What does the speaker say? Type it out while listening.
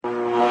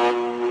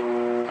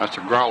That's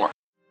a growler.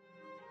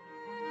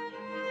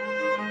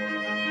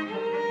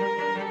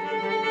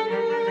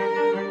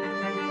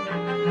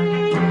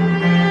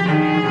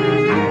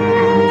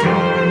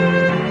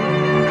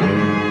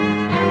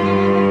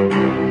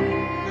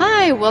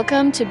 Hi,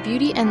 welcome to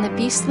Beauty and the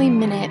Beastly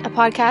Minute, a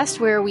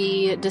podcast where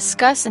we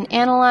discuss and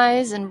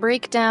analyze and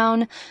break down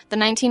the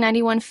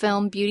 1991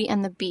 film Beauty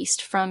and the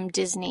Beast from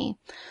Disney.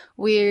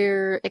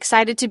 We're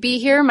excited to be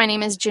here. My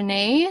name is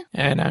Janae.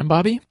 And I'm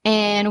Bobby.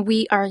 And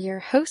we are your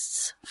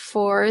hosts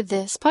for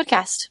this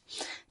podcast.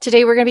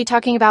 Today we're going to be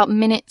talking about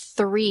minute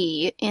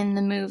 3 in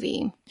the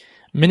movie.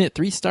 Minute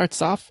 3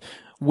 starts off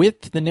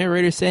with the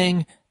narrator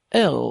saying,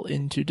 "L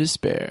into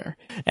despair,"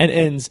 and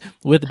ends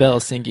with Belle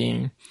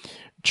singing,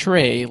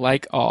 "Trey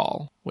like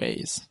all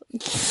ways."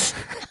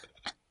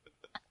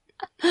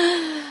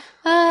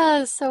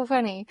 So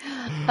funny.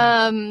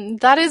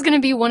 That is going to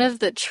be one of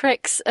the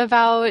tricks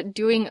about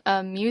doing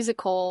a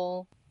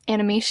musical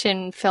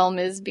animation film,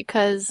 is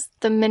because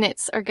the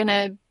minutes are going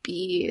to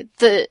be,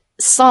 the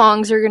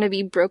songs are going to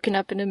be broken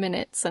up into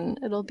minutes, and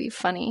it'll be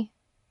funny.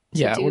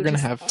 Yeah, we're going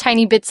to have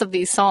tiny bits of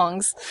these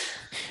songs.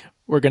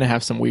 We're going to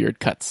have some weird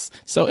cuts,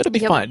 so it'll be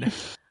fun.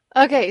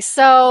 Okay,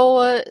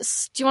 so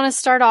do you want to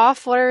start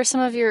off? What are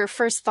some of your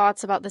first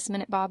thoughts about this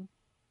minute, Bob?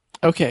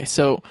 Okay,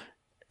 so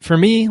for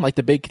me, like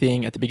the big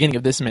thing at the beginning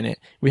of this minute,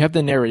 we have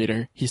the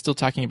narrator. He's still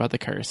talking about the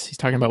curse. He's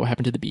talking about what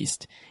happened to the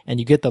beast. And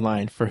you get the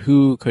line, "For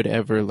who could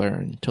ever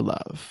learn to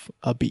love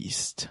a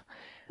beast?"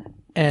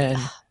 And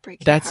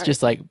that's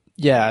just like,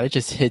 yeah, it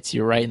just hits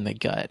you right in the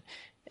gut.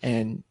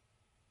 And,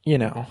 you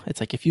know,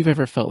 it's like if you've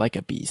ever felt like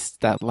a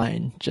beast, that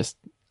line just,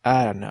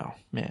 I don't know,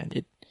 man,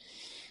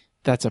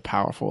 that's a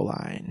powerful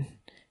line.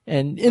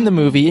 And in the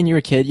movie, and you're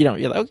a kid,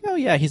 you're like, oh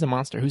yeah, he's a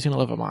monster. Who's going to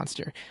love a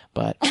monster?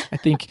 But I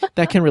think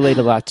that can relate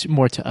a lot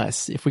more to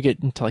us if we get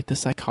into like the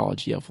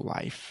psychology of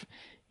life.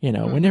 You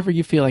know, whenever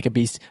you feel like a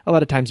beast, a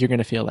lot of times you're going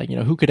to feel like,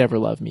 who could ever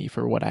love me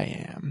for what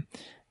I am?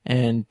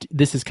 And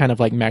this is kind of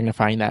like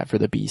magnifying that for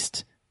the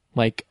beast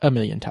like a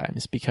million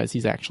times, because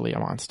he's actually a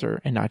monster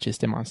and not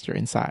just a monster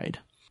inside.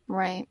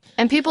 Right.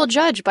 And people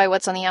judge by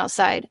what's on the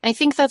outside. I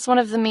think that's one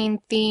of the main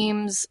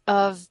themes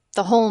of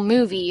the whole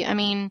movie. I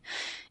mean,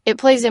 it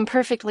plays in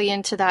perfectly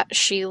into that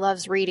she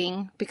loves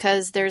reading,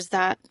 because there's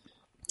that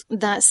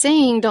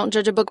saying, don't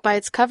judge a book by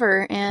its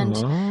cover. And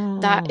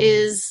that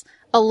is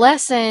a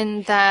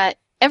lesson that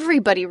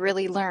everybody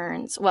really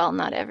learns. Well,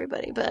 not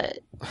everybody, but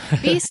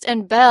Beast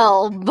and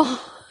Belle,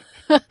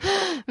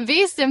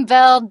 Beast and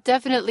Belle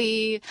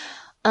definitely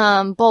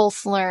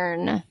both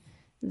learn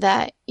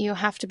that you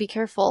have to be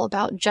careful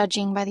about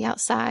judging by the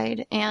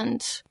outside.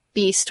 And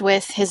Beast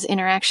with his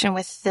interaction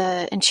with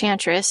the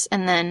Enchantress,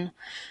 and then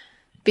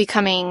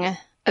becoming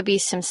a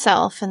beast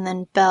himself, and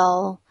then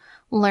Belle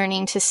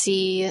learning to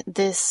see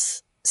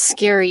this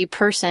scary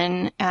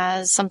person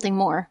as something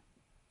more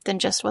than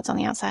just what's on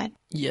the outside.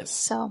 Yes.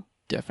 So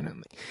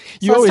definitely.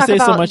 You always say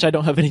so much, I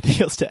don't have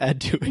anything else to add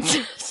to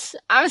it.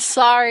 I'm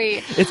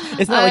sorry.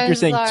 It's not like you're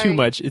saying too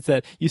much. It's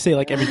that you say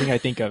like everything I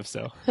think of,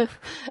 so.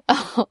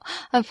 Oh,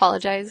 I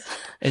apologize.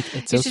 It's you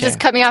okay. should just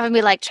cut me off and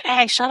be like,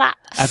 "Hey, shut up."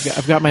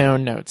 I've got my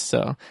own notes,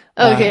 so.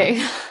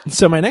 Okay.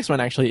 So my next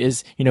one actually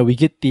is, we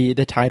get the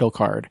title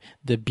card,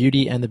 the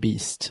Beauty and the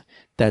Beast.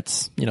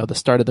 That's, the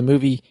start of the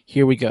movie.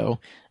 Here we go.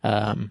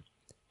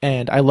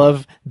 And I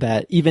love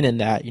that even in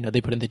that,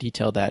 they put in the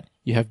detail that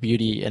you have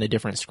Beauty in a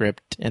different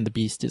script, and the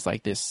Beast is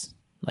like this,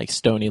 like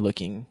stony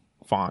looking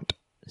font.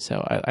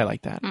 So I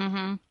like that.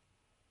 Mm-hmm.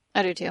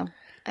 I do too.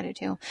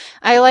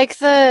 I like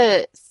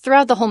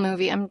throughout the whole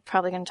movie, I'm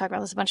probably going to talk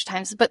about this a bunch of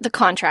times, but the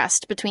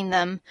contrast between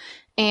them.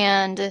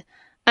 And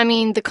I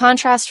mean, the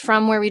contrast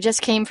from where we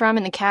just came from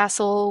in the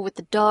castle with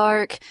the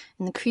dark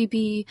and the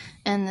creepy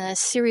and the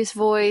serious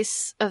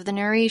voice of the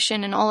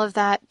narration and all of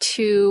that,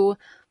 to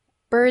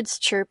birds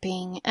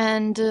chirping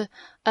and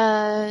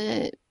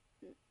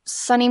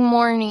sunny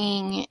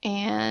morning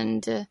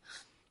and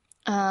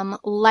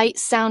light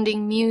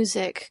sounding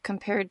music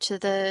compared to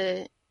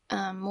the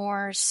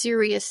more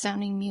serious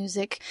sounding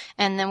music.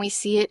 And then we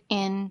see it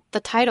in the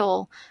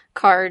title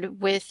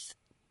card with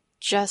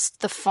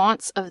just the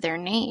fonts of their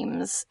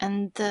names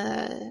and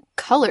the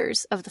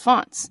colors of the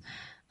fonts.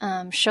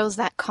 Shows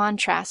that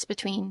contrast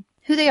between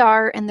who they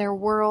are and their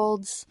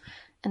worlds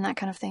and that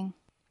kind of thing,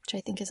 which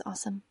I think is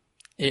awesome.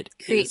 It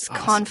creates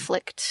awesome.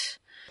 Conflict.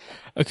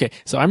 Okay,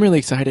 so I'm really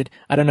excited.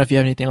 I don't know if you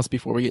have anything else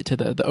before we get to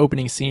the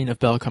opening scene of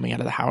Belle coming out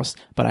of the house,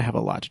 but I have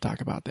a lot to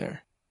talk about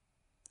there.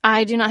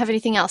 I do not have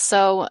anything else,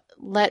 so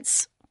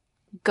let's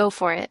go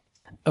for it.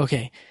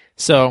 Okay,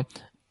 so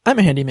I'm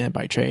a handyman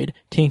by trade,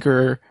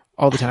 tinkerer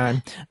all the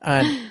time.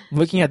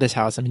 Looking at this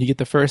house, I mean, you get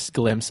the first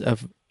glimpse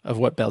of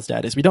what Belle's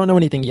dad is. We don't know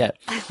anything yet,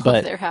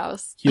 but their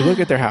house. You look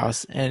at their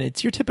house, and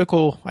it's your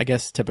typical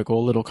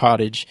little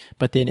cottage,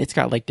 but then it's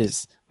got like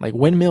this like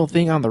windmill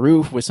thing on the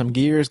roof with some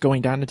gears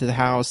going down into the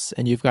house,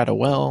 and you've got a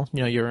well,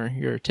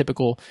 your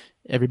typical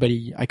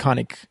everybody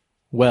iconic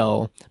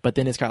well, but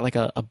then it's got like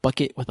a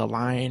bucket with a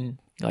line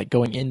like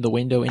going in the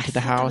window into the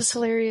house. That was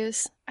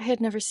hilarious. I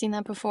had never seen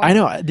that before. I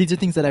know. These are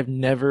things that I've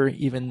never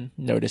even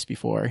noticed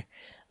before.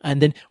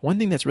 And then one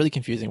thing that's really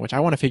confusing, which I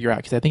want to figure out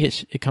because I think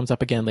it comes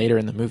up again later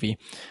in the movie,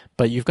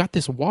 but you've got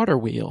this water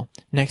wheel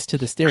next to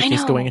the I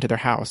staircase going know. into their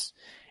house,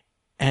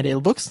 and it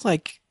looks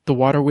like the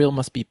water wheel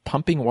must be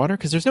pumping water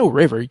because there's no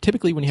river.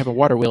 Typically, when you have a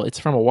water wheel, it's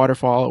from a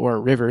waterfall or a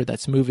river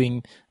that's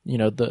moving,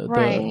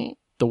 Right.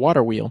 the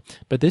water wheel.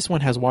 But this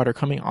one has water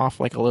coming off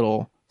like a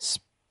little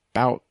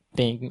spout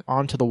thing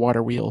onto the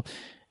water wheel.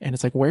 And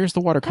it's like, where's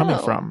the water coming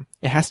Oh, from?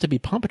 It has to be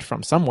pumped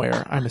from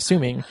somewhere, I'm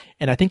assuming.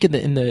 And I think in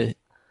the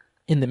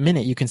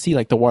minute you can see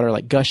like the water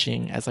like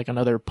gushing as like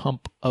another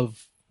pump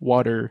of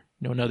water,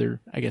 another,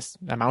 I guess,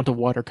 amount of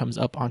water comes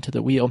up onto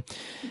the wheel.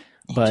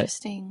 But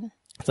interesting.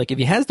 it's like if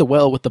he has the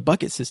well with the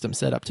bucket system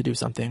set up to do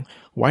something,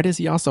 why does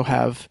he also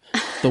have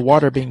the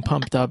water being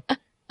pumped up?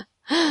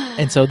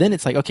 And so then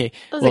it's like, okay,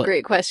 That's a well,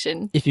 great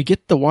question. if you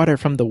get the water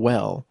from the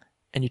well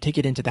and you take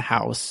it into the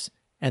house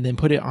and then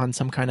put it on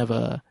some kind of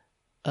a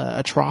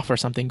trough or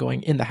something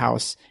going in the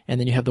house, and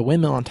then you have the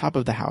windmill on top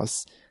of the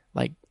house,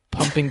 like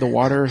pumping the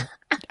water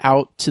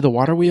out to the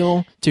water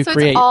wheel to So it's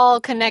create.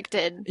 all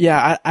connected.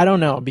 Yeah, I don't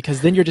know,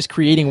 because then you're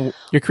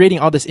creating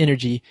all this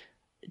energy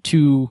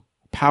to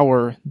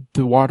power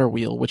the water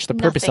wheel, which the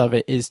purpose of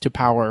Nothing. it is to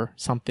power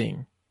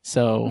something.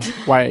 So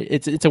why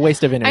it's a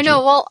waste of energy. I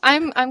know. Well,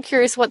 I'm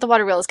curious what the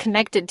water wheel is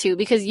connected to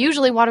because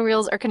usually water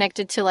wheels are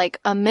connected to like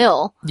a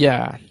mill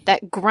Yeah.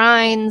 that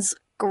grinds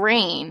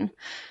grain,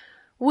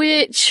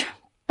 which,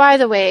 by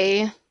the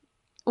way,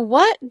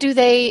 how do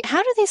they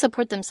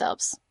support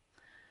themselves?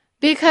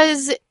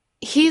 Because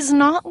he's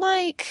not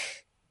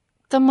like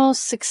the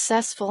most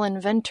successful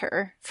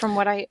inventor from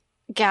what I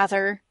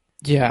gather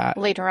Yeah,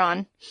 later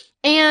on.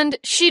 And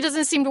she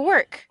doesn't seem to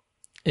work.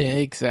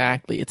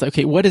 exactly. It's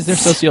okay. What is their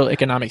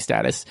socioeconomic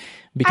status? I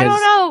Because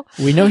don't know.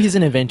 we know he's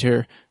an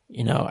inventor.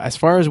 As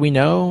far as we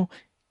know,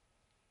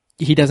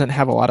 he doesn't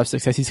have a lot of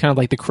success. He's kind of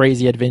like the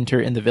crazy inventor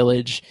in the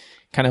village,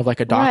 kind of like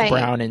a Doc Right.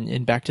 Brown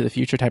in Back to the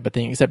Future type of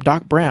thing. Except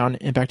Doc Brown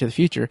in Back to the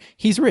Future,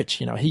 he's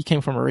rich. He came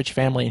from a rich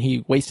family and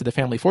he wasted the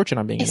family fortune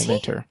on being Is an he?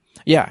 inventor.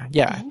 Yeah,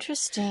 yeah.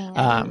 Interesting.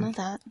 I didn't know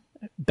that.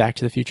 Back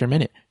to the Future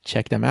Minute.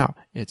 Check them out.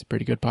 It's a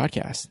pretty good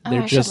podcast. Oh,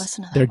 I should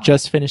listen to that they're one.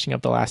 just finishing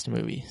up the last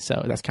movie,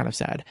 so that's kind of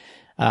sad.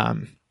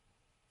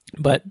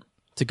 But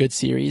it's a good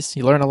series.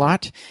 You learn a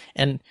lot.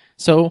 And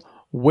so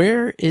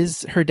where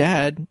is her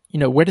dad?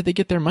 Where did they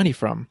get their money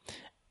from?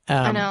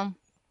 I know.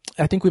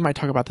 I think we might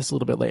talk about this a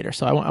little bit later,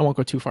 so I won't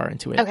go too far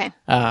into it. Okay.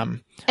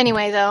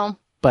 Anyway, though,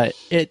 But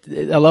I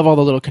love all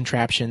the little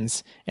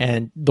contraptions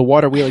and the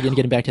water wheel. Again,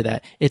 getting back to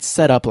that, it's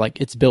set up like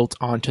it's built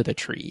onto the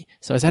tree.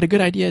 So is that a good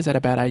idea? Is that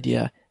a bad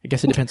idea? I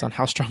guess it depends on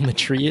how strong the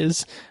tree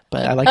is.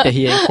 But I like that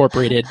he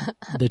incorporated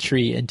the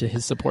tree into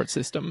his support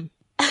system.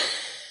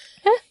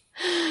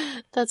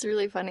 that's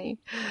really funny.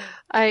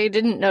 I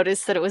didn't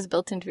notice that it was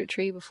built into a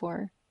tree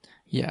before.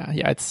 Yeah.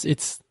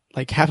 It's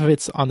like half of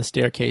it's on the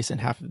staircase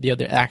and half of the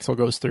other axle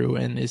goes through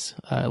and is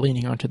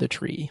leaning onto the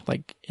tree,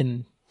 like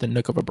in the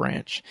nook of a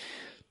branch.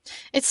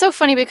 It's so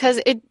funny because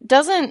none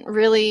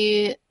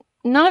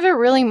of it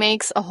really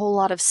makes a whole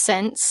lot of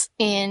sense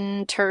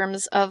in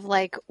terms of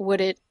like,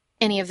 would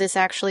any of this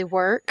actually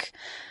work?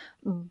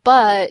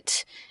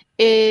 But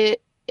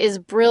it is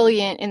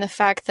brilliant in the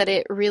fact that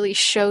it really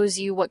shows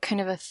you what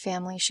kind of a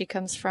family she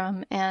comes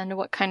from and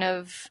what kind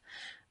of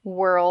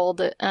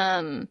world,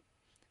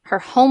 her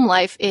home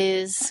life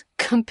is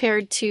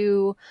compared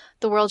to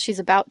the world she's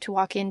about to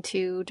walk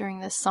into during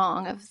this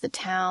song of the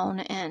town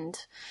and,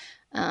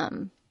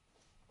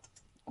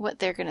 what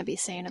they're going to be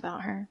saying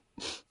about her.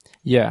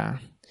 Yeah.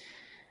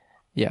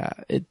 Yeah.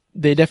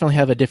 They definitely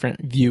have a different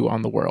view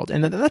on the world.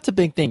 And that's a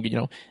big thing,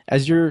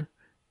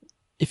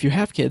 if you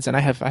have kids, and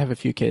I have a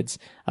few kids,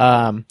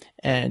 and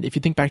if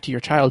you think back to your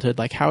childhood,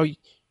 like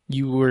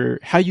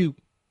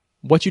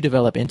what you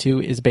develop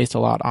into is based a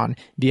lot on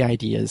the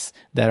ideas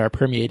that are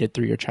permeated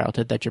through your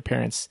childhood that your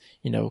parents,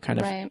 kind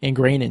of Right.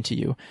 ingrain into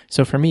you.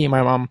 So for me,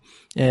 my mom,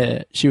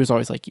 she was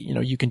always like,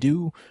 you can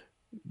do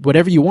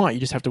whatever you want. You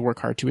just have to work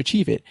hard to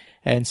achieve it.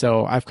 And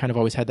so I've kind of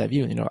always had that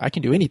view, I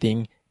can do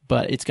anything,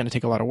 but it's going to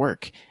take a lot of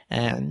work.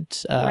 And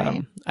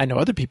Right. I know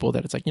other people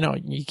that it's like,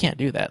 you can't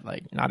do that.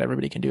 Like not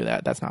everybody can do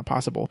that. That's not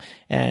possible.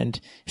 And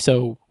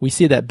so we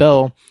see that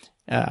Belle,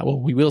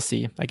 we will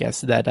see, I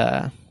guess,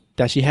 that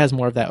she has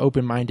more of that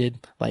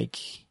open-minded like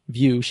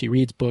view. She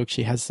reads books.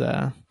 She has,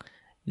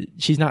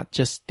 she's not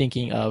just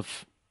thinking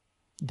of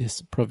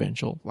this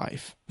provincial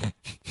life.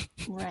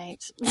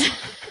 Right.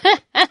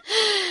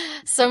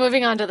 So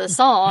moving on to the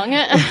song.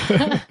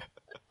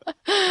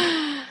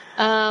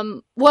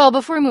 Well,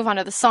 before we move on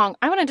to the song,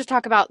 I wanted to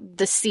talk about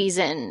the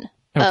season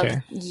Okay.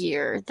 of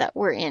year that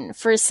we're in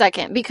for a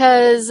second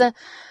because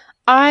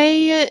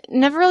I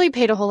never really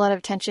paid a whole lot of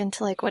attention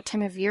to like what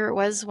time of year it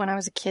was when I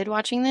was a kid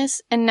watching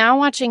this, and now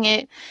watching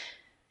it,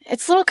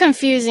 it's a little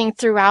confusing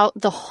throughout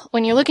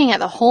when you're looking at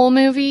the whole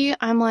movie.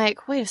 I'm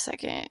like, wait a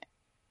second,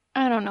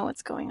 I don't know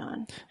what's going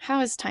on.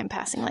 How is time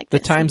passing like The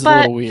this? time's a But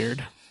little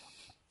weird.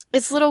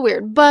 It's a little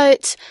weird,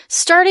 but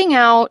starting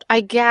out,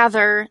 I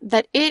gather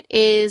that it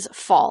is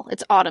fall.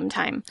 It's autumn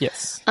time.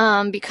 Yes.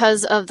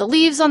 Because of the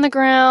leaves on the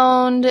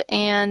ground,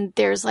 and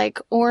there's like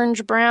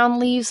orange-brown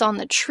leaves on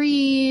the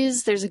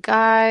trees. There's a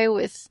guy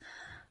with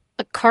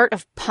a cart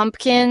of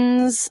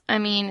pumpkins. I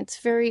mean, it's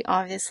very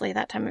obviously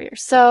that time of year.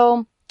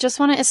 So, just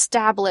want to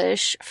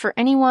establish for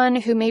anyone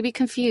who may be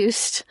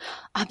confused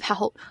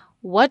about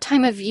what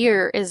time of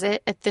year is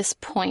it at this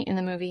point in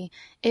the movie.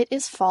 It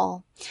is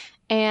fall.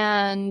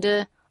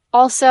 And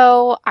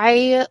also,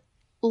 I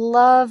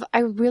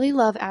really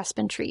love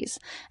aspen trees.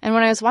 And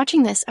when I was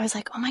watching this, I was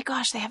like, oh my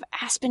gosh, they have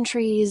aspen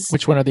trees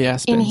Which one are the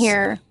aspens? in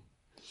here.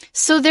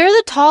 So they're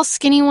the tall,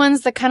 skinny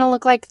ones that kind of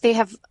look like they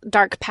have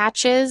dark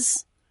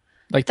patches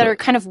Like that are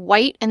kind of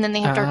white, and then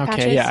they have dark okay,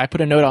 patches. yeah, I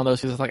put a note on those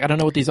because I was like, I don't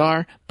know what these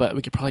are, but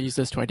we could probably use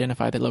this to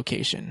identify the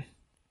location.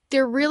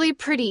 They're really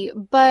pretty,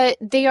 but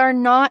they are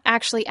not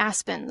actually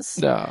aspens.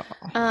 No.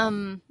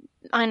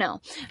 I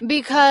know.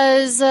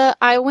 Because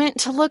I went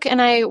to look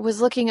and I was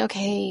looking,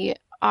 okay,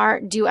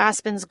 do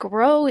aspens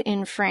grow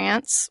in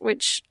France?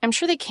 Which I'm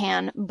sure they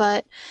can,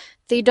 but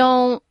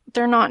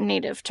they're not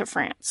native to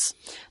France.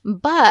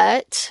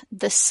 But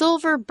the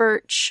silver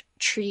birch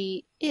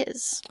tree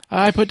is.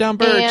 I put down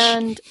birch.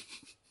 And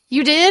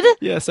you did?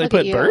 Yes, I Look put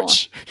at you.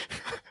 birch.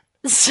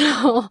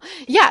 So,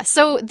 yeah,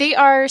 so they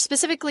are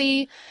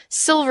specifically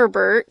silver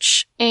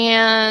birch,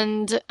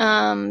 and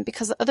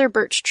because other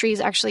birch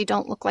trees actually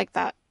don't look like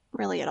that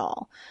really at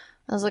all.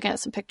 I was looking at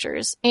some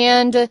pictures.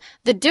 And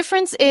the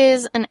difference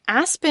is an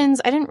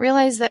aspens, I didn't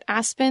realize that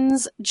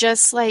aspens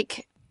just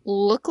like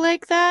look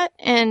like that,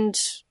 and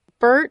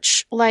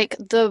birch, like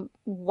the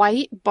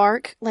white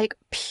bark, like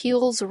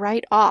peels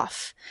right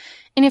off.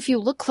 And if you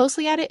look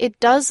closely at it, it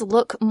does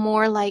look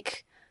more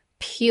like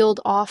peeled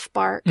off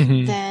bark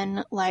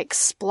than like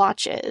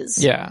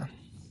splotches. Yeah.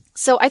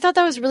 So I thought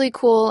that was really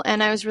cool,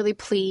 and I was really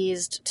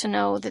pleased to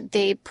know that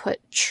they put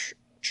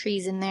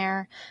trees in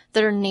there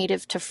that are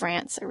native to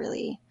France. I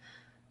really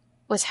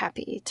was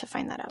happy to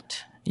find that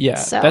out. Yeah,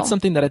 So, that's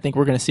something that I think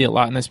we're going to see a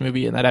lot in this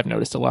movie, and that I've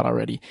noticed a lot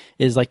already,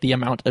 is like the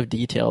amount of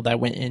detail that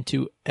went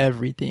into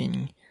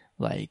everything.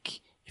 Like,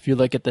 if you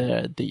look at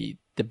the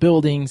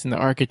buildings and the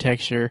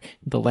architecture,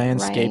 the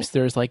landscapes,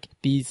 there's like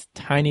these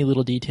tiny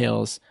little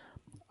details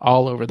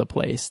all over the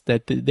place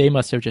that they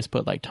must have just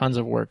put like tons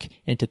of work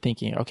into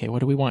thinking, okay, what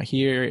do we want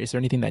here? Is there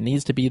anything that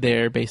needs to be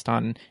there based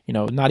on,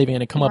 not even going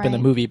to come up in the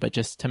movie, but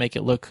just to make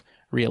it look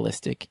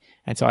realistic.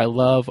 And so I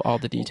love all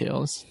the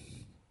details.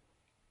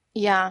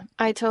 Yeah,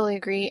 I totally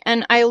agree.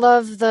 And I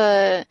love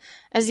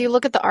as you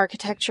look at the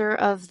architecture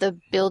of the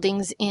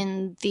buildings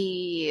in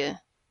the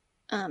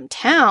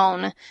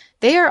town,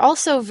 they are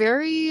also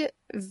fairly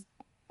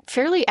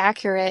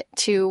accurate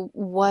to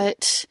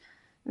what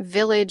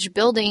village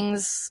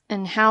buildings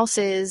and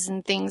houses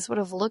and things would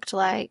have looked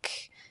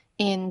like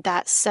in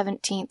that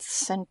 17th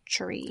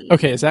century.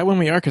 Okay, is that when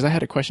we are? Because I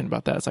had a question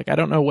about that. It's like, I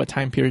don't know what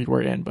time period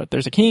we're in, but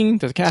there's a king,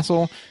 there's a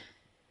castle,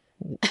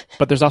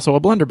 but there's also a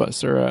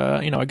blunderbuss or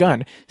a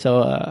gun.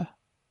 So,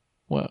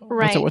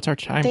 what's our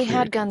time They period?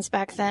 had guns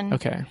back then.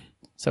 Okay,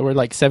 so we're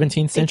like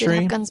 17th century. They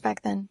did have guns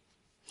back then.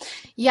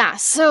 Yeah,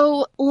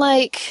 so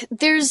like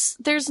there's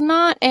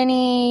not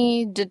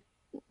any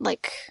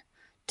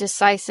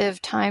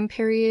decisive time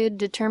period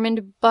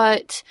determined,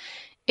 but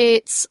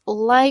it's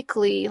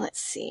likely, let's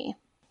see.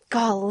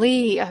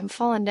 Golly, I'm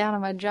falling down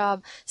on my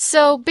job.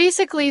 So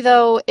basically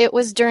though, it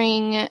was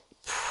during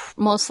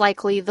most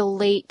likely the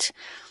late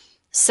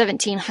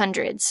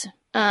 1700s.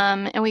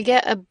 And we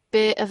get a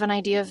bit of an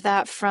idea of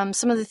that from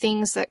some of the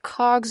things that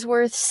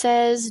Cogsworth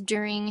says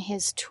during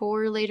his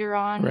tour later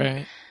on.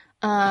 Right.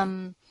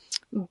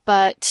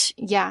 But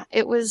yeah,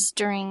 it was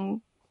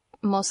during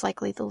most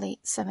likely the late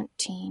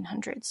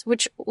 1700s,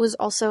 which was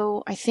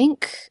also, I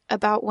think,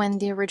 about when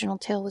the original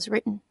tale was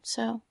written.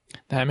 So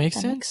that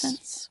makes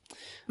sense.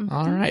 Mm-hmm.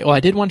 All right. Well,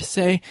 I did want to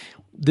say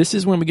this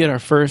is when we get our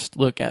first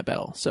look at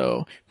Belle.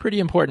 So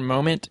pretty important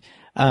moment.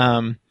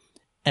 And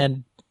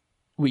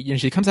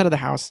she comes out of the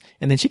house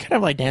and then she kind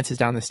of like dances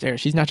down the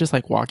stairs. She's not just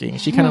like walking.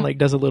 She kind of like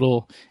does a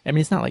little, I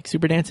mean, it's not like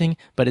super dancing,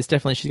 but it's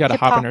definitely, she's got a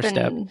hop in her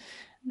step.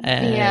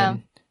 And yeah.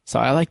 So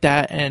I like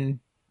that. And,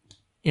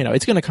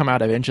 it's going to come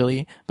out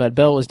eventually, but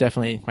Belle was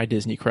definitely my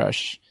Disney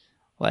crush.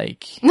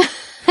 Like,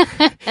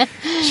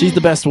 she's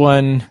the best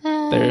one.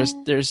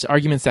 There's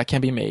arguments that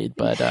can be made,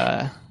 but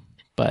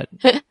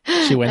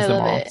she wins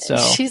them all. It. So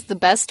she's the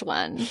best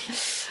one.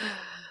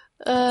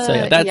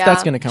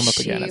 That's going to come up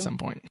again at some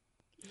point.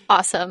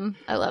 Awesome.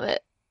 I love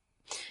it.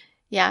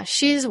 Yeah,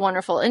 she's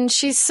wonderful. And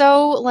she's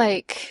so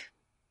like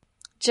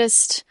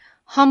just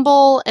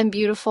humble and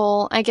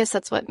beautiful. I guess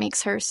that's what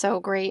makes her so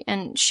great.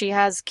 And she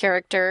has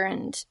character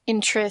and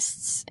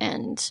interests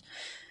and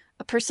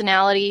a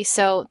personality.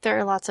 So there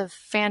are lots of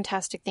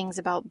fantastic things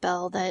about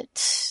Belle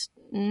that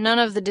none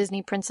of the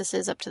Disney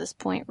princesses up to this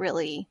point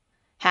really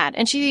had.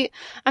 And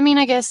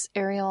I guess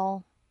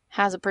Ariel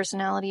has a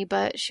personality,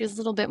 but she was a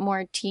little bit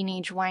more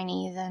teenage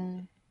whiny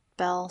than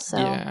Belle. So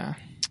yeah.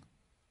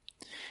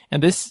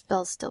 And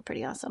Belle's still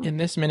pretty awesome. In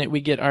this minute,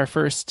 we get our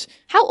first.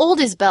 How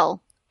old is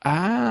Belle?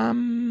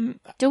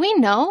 Do we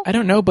know? I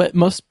don't know, but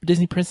most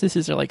Disney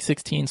princesses are like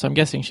 16, so I'm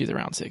guessing she's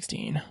around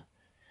 16.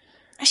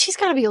 She's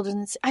got to be older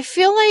than... I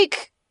feel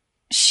like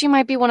she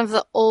might be one of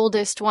the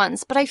oldest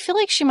ones, but I feel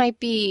like she might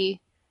be,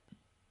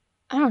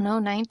 I don't know,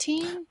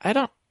 19?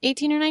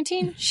 18 or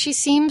 19? She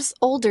seems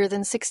older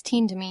than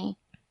 16 to me.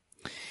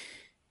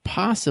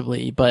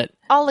 Possibly, but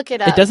I'll look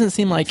it up. It doesn't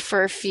seem like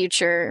for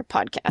future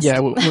podcasts. Yeah,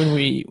 when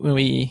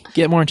we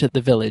get more into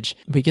the village,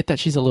 we get that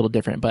she's a little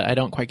different, but I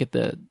don't quite get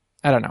the.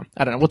 I don't know.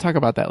 We'll talk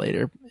about that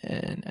later,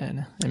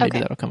 and maybe Okay.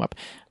 That'll come up.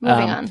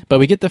 Moving on. But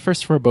we get the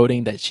first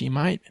foreboding that she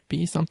might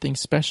be something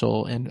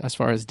special, and as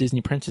far as Disney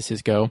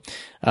princesses go,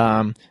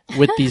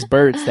 with these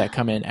birds that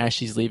come in as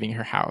she's leaving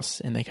her house,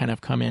 and they kind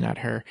of come in at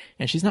her,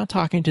 and she's not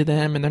talking to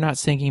them, and they're not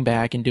singing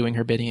back and doing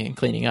her bidding and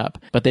cleaning up,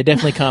 but they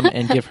definitely come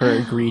and give her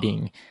a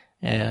greeting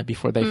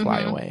before they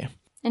fly away.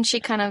 And she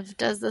kind of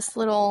does this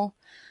little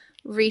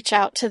reach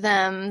out to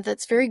them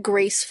that's very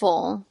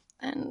graceful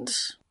and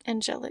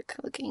angelic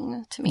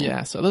looking to me.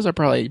 Yeah, so those are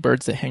probably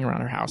birds that hang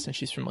around her house, and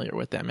she's familiar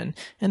with them,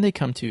 and they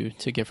come to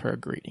give her a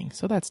greeting.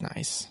 So that's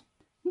nice.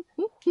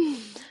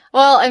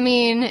 Well, I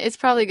mean, it's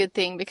probably a good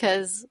thing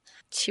because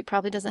she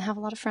probably doesn't have a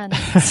lot of friends.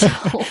 So.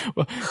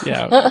 Well,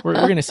 yeah, we're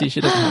going to see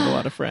she doesn't have a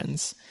lot of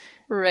friends.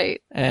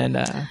 Right.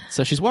 And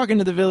so she's walking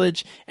to the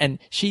village, and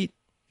she,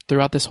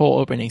 throughout this whole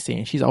opening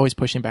scene, she's always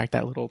pushing back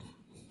that little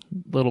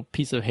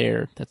piece of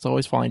hair that's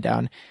always falling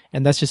down.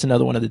 And that's just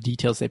another one of the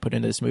details they put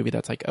into this movie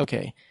that's like,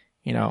 okay,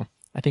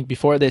 I think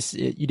before this,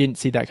 you didn't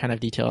see that kind of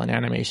detail in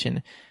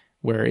animation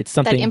where it's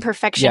something... That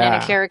imperfection in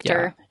a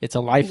character. Yeah. It's a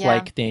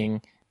lifelike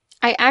thing.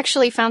 I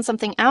actually found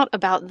something out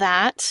about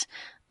that.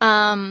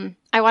 I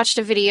watched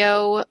a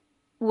video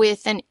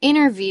with an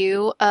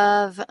interview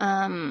of,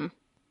 oh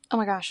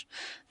my gosh,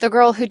 the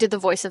girl who did the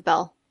voice of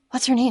Belle.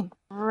 What's her name?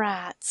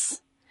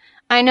 Rats.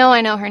 I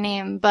know her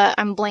name, but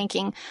I'm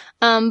blanking.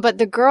 But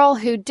the girl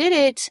who did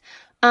it,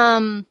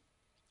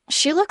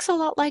 she looks a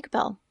lot like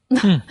Belle.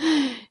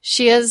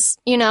 She is,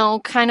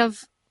 kind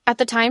of, at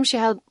the time she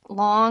had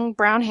long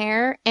brown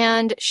hair,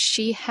 and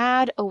she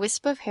had a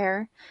wisp of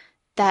hair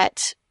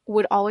that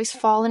would always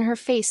fall in her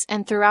face.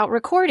 And throughout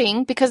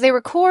recording, because they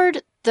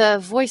record the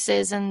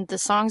voices and the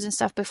songs and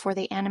stuff before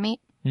they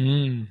animate,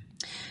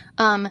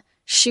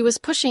 she was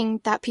pushing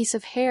that piece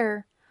of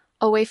hair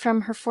away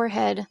from her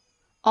forehead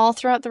all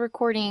throughout the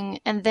recording.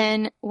 And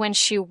then when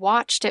she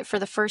watched it for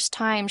the first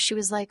time, she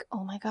was like,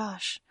 oh my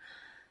gosh,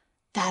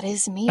 that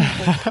is me.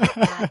 They put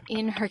that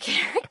in her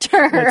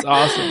character. That's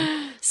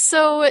awesome.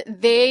 So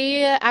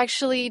they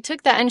actually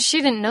took that, and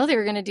she didn't know they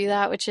were going to do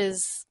that, which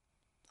is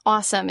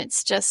awesome.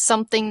 It's just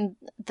something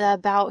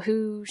about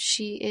who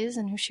she is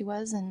and who she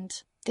was, and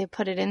they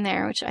put it in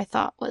there, which I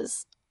thought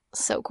was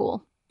so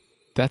cool.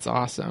 That's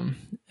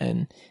awesome.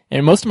 And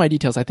most of my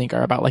details, I think,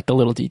 are about like the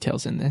little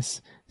details in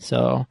this.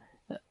 So,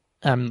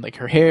 like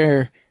her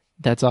hair,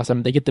 that's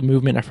awesome. They get the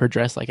movement of her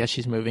dress, like as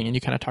she's moving. And you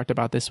kind of talked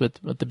about this with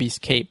the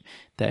Beast cape,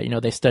 that,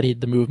 they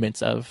studied the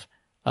movements of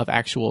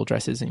actual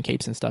dresses and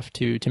capes and stuff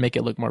to make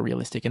it look more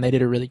realistic. And they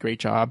did a really great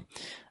job,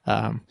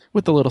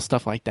 with the little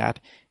stuff like that.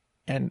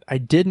 And I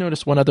did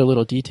notice one other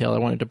little detail I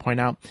wanted to point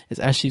out is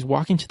as she's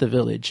walking to the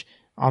village,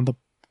 on the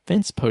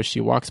fence post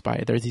she walks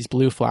by, there's these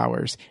blue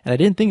flowers. And I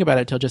didn't think about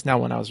it until just now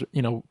when I was,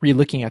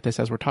 re-looking at this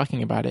as we're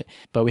talking about it.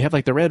 But we have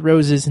like the red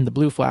roses and the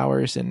blue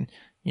flowers, and,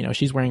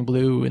 she's wearing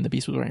blue and the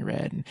Beast was wearing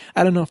red. And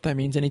I don't know if that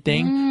means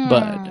anything,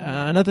 but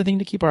another thing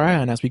to keep our eye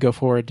on as we go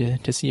forward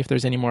to see if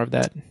there's any more of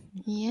that.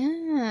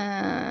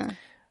 Yeah.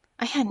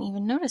 I hadn't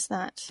even noticed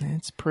that.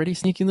 It's pretty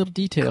sneaky little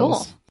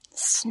details. Cool.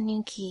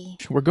 Sneaky.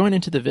 We're going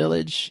into the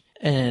village,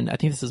 and I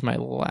think this is my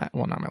not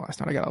my last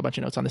note. I got a bunch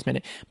of notes on this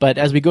minute. But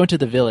as we go into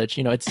the village,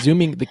 it's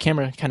zooming, the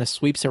camera kind of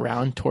sweeps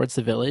around towards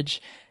the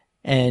village,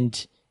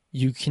 and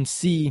you can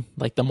see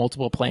like the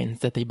multiple planes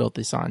that they built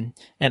this on.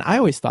 And I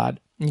always thought,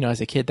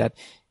 as a kid, that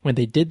when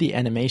they did the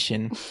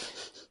animation,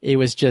 it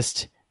was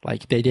just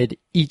like they did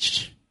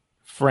each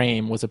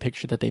frame was a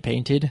picture that they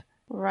painted.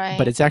 Right.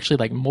 But it's actually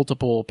like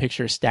multiple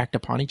pictures stacked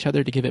upon each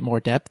other to give it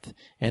more depth,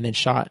 and then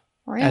shot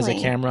as a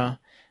camera.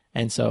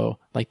 And so,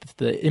 like,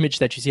 the image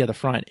that you see at the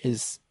front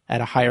is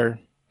at a higher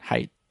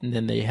height. And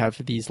then they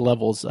have these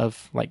levels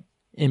of, like,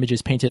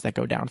 images painted that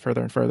go down further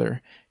and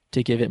further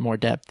to give it more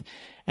depth.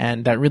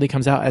 And that really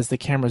comes out as the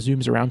camera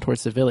zooms around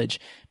towards the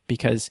village,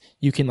 because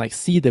you can, like,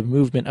 see the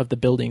movement of the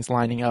buildings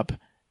lining up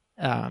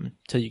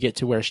till you get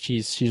to where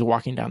she's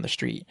walking down the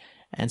street.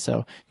 And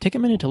so take a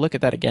minute to look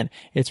at that again.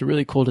 It's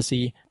really cool to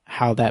see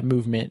how that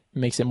movement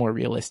makes it more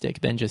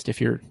realistic than just if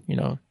you're,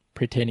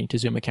 pretending to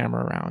zoom a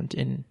camera around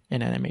in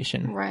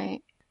animation.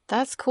 Right.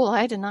 That's cool.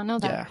 I did not know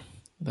that.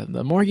 Yeah.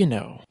 The more you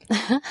know.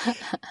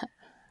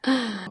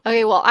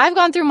 Okay, well, I've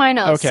gone through my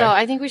notes, so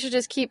I think we should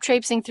just keep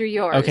traipsing through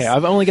yours. Okay,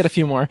 I've only got a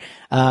few more.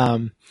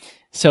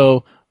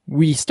 So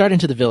we start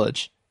into the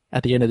village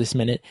at the end of this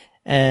minute,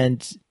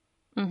 and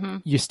Mm-hmm.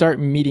 you start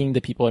meeting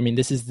the people. I mean,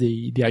 this is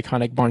the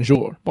iconic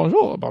bonjour,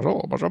 bonjour,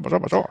 bonjour, bonjour, bonjour,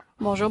 bonjour.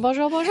 Bonjour,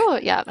 bonjour, bonjour.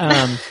 Yeah.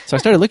 So I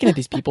started looking at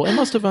these people, and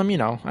most of them,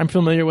 I'm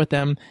familiar with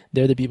them.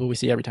 They're the people we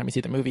see every time we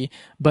see the movie.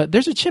 But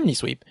there's a chimney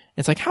sweep.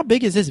 It's like, how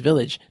big is this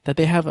village that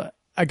they have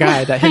a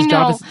guy that his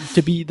job is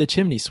to be the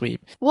chimney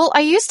sweep? Well, I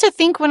used to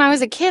think when I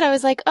was a kid, I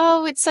was like,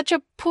 oh, it's such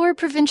a poor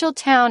provincial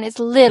town. It's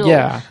little.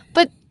 Yeah.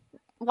 But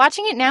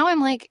watching it now, I'm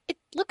like, it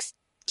looks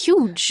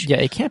huge. Yeah,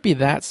 it can't be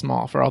that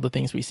small for all the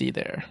things we see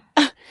there.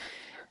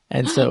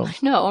 And so,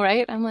 no,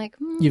 right? I'm like,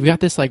 you've got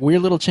this like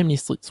weird little chimney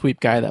sweep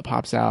guy that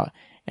pops out.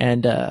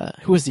 And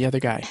who was the other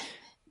guy?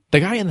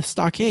 The guy in the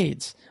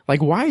stockades.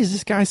 Like, why is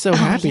this guy so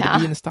happy to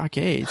be in the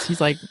stockades?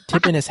 He's like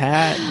tipping his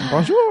hat and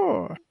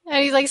bonjour.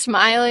 And he's like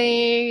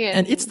smiling.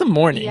 And it's the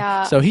morning.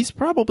 Yeah. So he's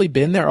probably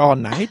been there all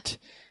night.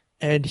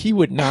 And he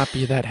would not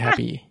be that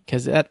happy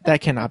because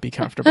that cannot be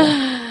comfortable.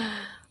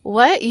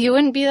 What? You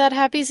wouldn't be that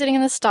happy sitting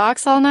in the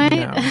stocks all night?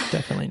 No,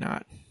 definitely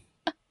not.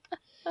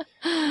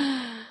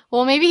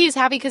 Well, maybe he's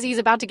happy because he's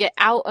about to get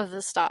out of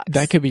the stocks.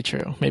 That could be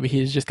true. Maybe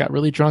he's just got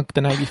really drunk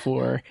the night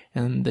before,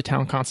 and the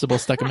town constable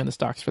stuck him in the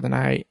stocks for the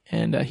night,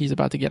 and he's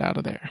about to get out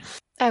of there.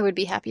 I would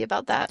be happy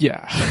about that.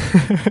 Yeah.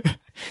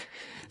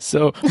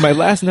 So my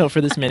last note for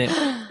this minute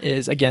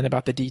is, again,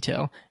 about the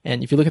detail.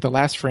 And if you look at the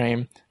last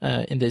frame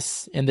in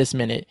this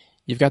minute,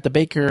 you've got the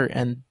baker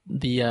and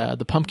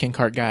the pumpkin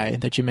cart guy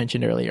that you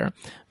mentioned earlier.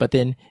 But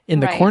then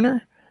in the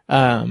corner,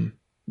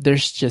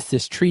 there's just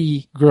this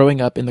tree growing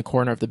up in the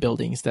corner of the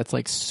buildings that's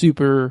like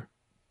super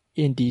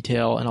in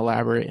detail and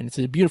elaborate. And it's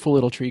a beautiful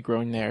little tree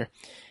growing there.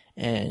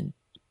 And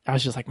I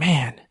was just like,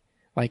 man,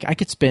 like I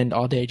could spend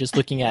all day just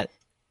looking at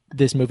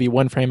this movie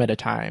one frame at a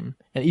time.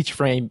 And each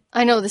frame,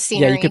 I know the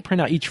scenery. Yeah, you could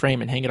print out each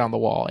frame and hang it on the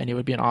wall, and it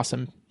would be an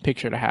awesome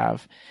picture to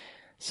have.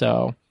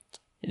 So,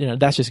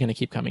 that's just going to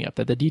keep coming up.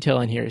 That the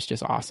detail in here is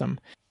just awesome.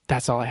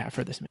 That's all I have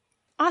for this minute.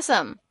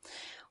 Awesome.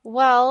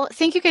 Well,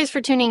 thank you guys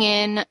for tuning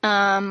in.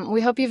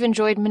 We hope you've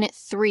enjoyed minute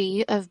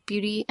 3 of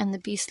Beauty and the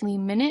Beastly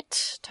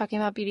Minute, talking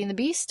about Beauty and the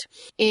Beast.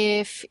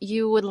 If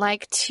you would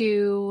like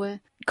to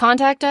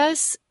contact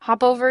us,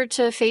 hop over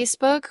to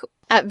Facebook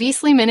at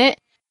Beastly Minute.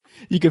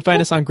 You can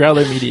find us on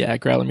Growler Media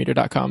at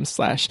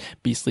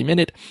growlermedia.com/Beastly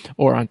Minute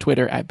or on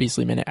Twitter at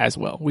Beastly Minute as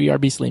well. We are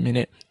Beastly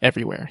Minute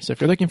everywhere. So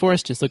if you're looking for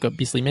us, just look up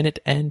Beastly Minute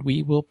and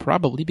we will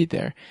probably be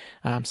there.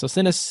 So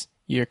send us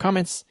your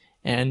comments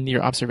and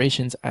your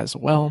observations as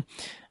well.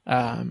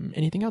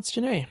 Anything else,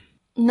 Janae?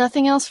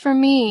 Nothing else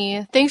from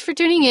me. Thanks for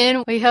tuning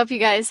in. We hope you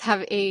guys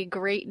have a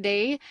great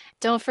day.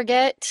 Don't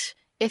forget,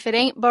 if it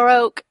ain't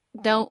Baroque,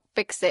 don't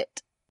fix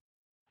it.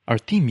 Our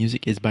theme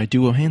music is by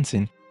Duo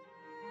Hansen.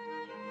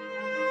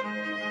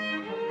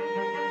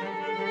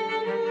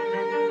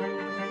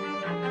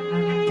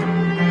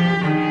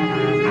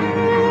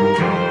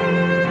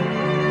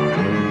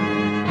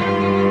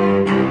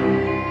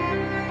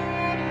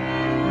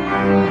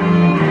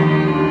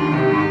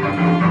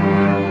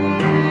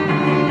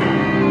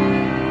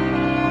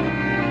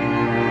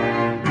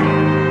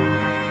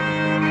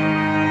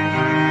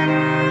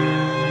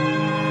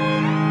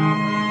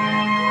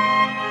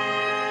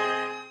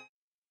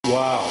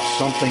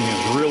 Something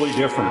is really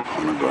different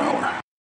on the ground.